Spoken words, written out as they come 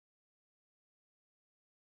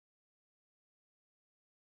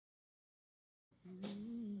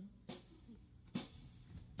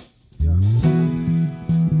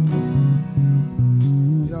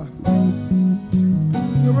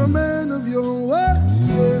You're a man of your word,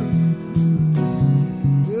 yeah.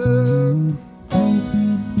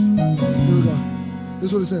 Here we go. This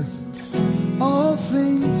is what it says. All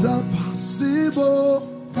things are possible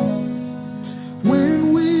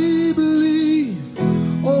when we believe.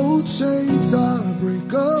 Old chains are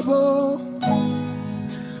breakable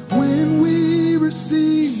when we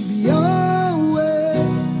receive Yahweh.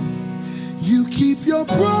 You keep your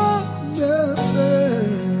promises.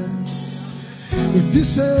 If you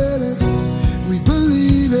said it, we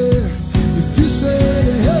believe it. If you said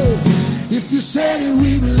it, hey. If you said it,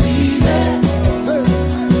 we believe it. Hey.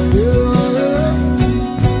 Yeah.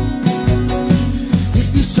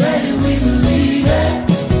 If you said it, we believe it.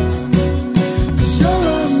 'Cause you're a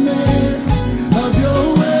man of your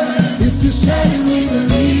word. If you said it, we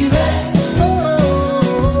believe it. Oh,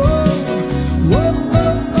 oh, oh, oh,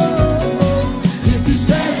 oh. If you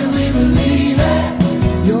said it, we believe it.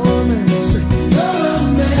 You're a man. Say, you're a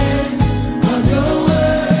man of your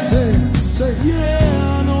word. Hey, say,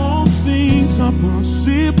 yeah, all things are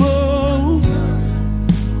possible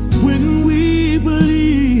when we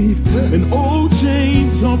believe, and old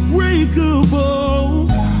chains are breakable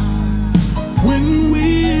when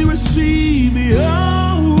we receive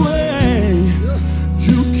Yahweh.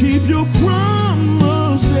 You keep your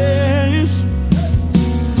promises.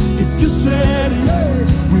 If you said it,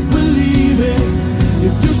 we believe it.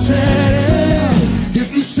 If you said it, if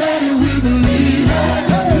you said it, we believe it.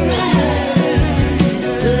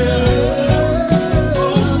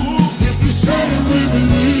 If you said it, we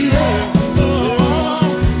believe it.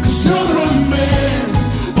 'Cause you're a man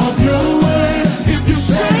of your word. If you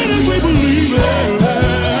said it, we believe it.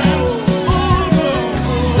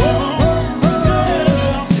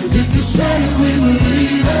 If you said it, we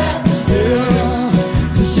believe it. Yeah.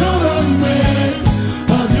 'Cause you're a man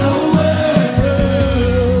of your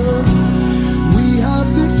word. We have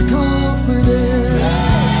this confidence.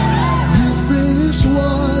 You finish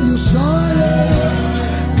what you started.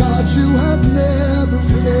 God, you have never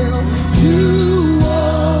failed. You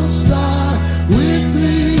won't start with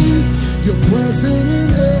me. You're present in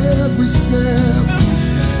every step,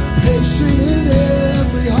 patient in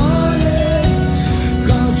every heartache.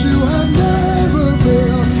 God, you have never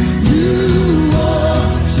failed. You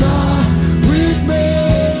won't start with me.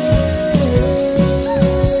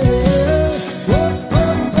 Oh,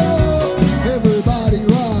 oh, oh. Everybody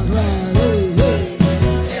rock like, hey, hey.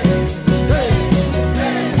 Hey,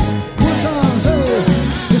 one time, say,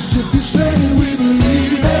 yes, if you said it, we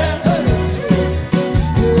believe it. Hey,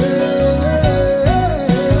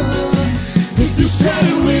 yeah. If you said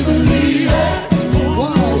it, we believe it.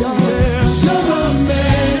 Why, y'all? 'Cause you're a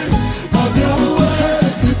man of your word.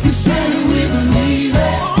 If you said it, we believe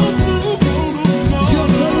it.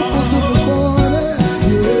 You're faithful to perform it.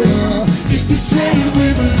 Yeah. If you said it, we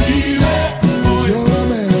believe it. You're a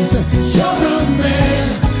man. Say, you're a man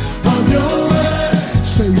of your word.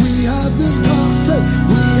 Say, we have this confidence.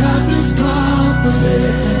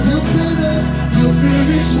 You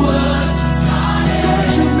finish what you started. God,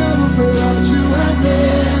 you never failed. You have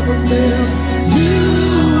never failed. You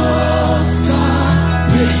won't stop.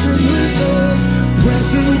 Patient with us,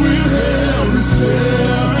 present with every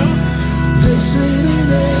step, patient in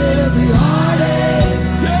every heartache.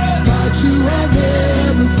 God, you have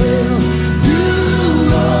never failed. You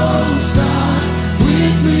don't stop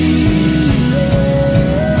with me.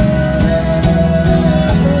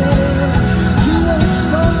 You don't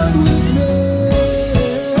start with me.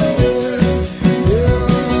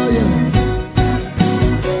 Yeah, yeah.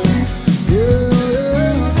 Yeah,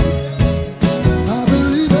 yeah. I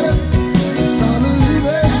believe it. Yes, I believe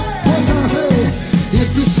it. One time, say, if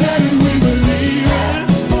you said it, we believe it.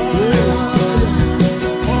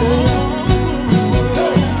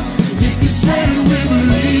 If you said it, we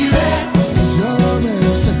believe it. You're a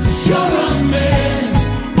man. Say, you're a man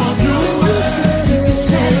of your word. If you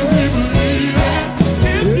said it, we believe it.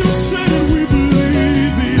 if you said it, we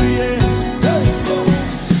believe it, yes. Hey.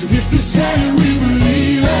 If you said it, we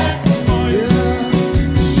believe it. Yeah.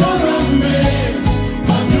 You're a man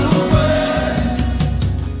of your word.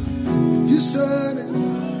 If you said it,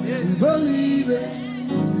 we believe it.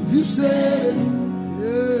 If you said it,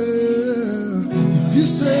 yeah. If you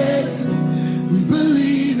said it, we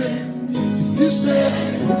believe it. If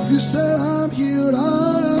you said I'm healed,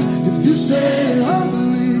 if you said it, I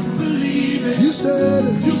believe. If you said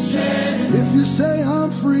it, if you say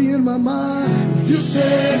I'm free in my mind, if you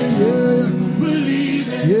said it, yeah, Believe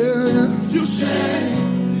it. yeah. If you said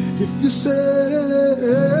it, If you said it,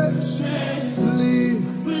 believe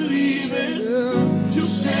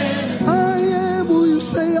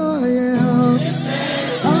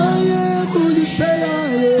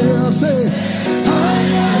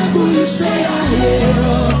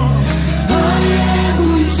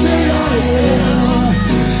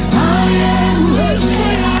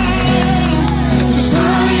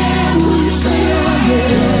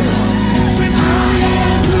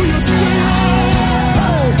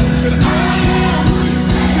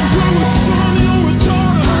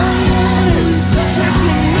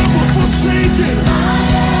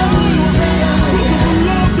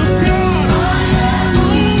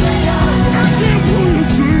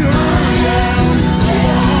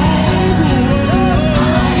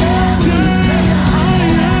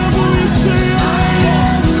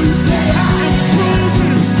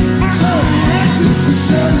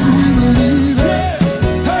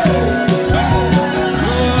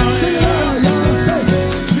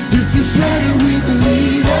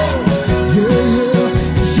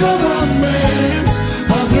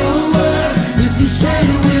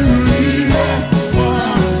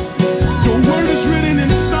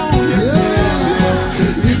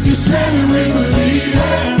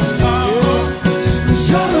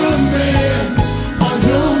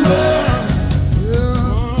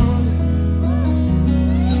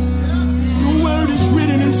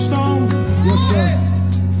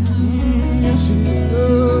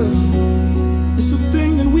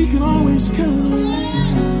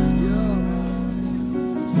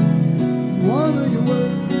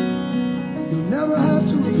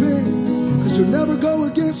never go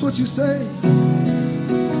against what you say.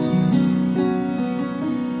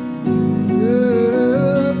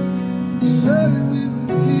 Yeah, if you said it, we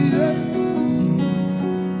believe it.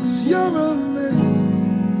 'Cause you're a man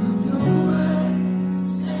of your word.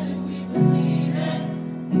 Said it, we believe it.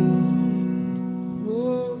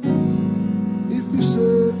 Oh, if you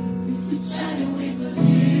said it, we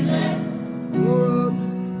believe it. You're a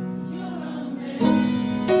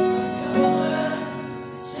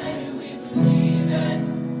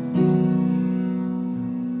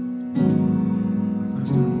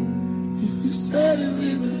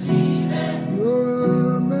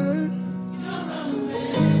man.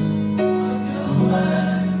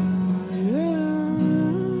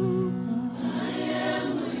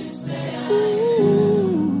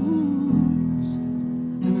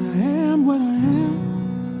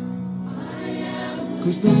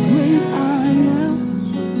 Cause the great I am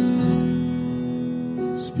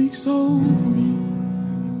speaks over me.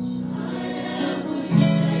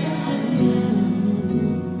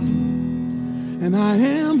 And I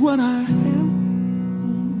am what I am.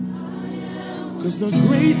 Cause the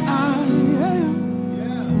great I am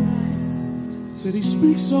said he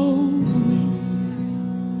speaks over me.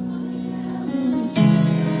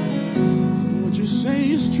 And what you say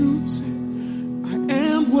is true. Say, I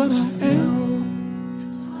am what I am.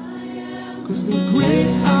 Cause the great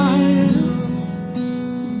I am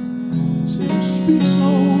said he speaks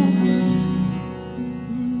over me.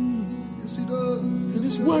 Yes, he does. And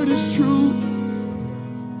his word is true.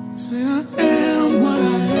 Say I am what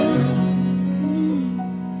I am.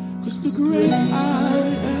 Cause the great I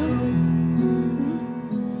am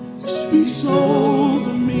speaks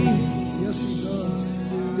over me. Yes, he does.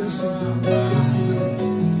 Yes, he does. Yes, he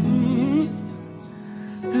does.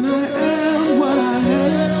 And I am what I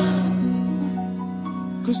am.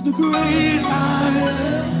 Cause the great I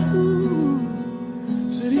am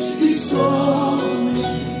said he speaks over me.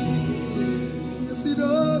 Yes, he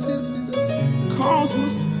does. Yes, he does. Calls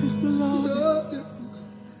us his beloved.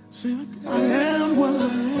 Say I am what I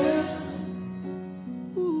am.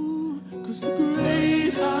 Cause the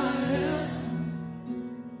great I am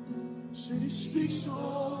said he speaks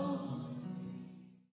over me.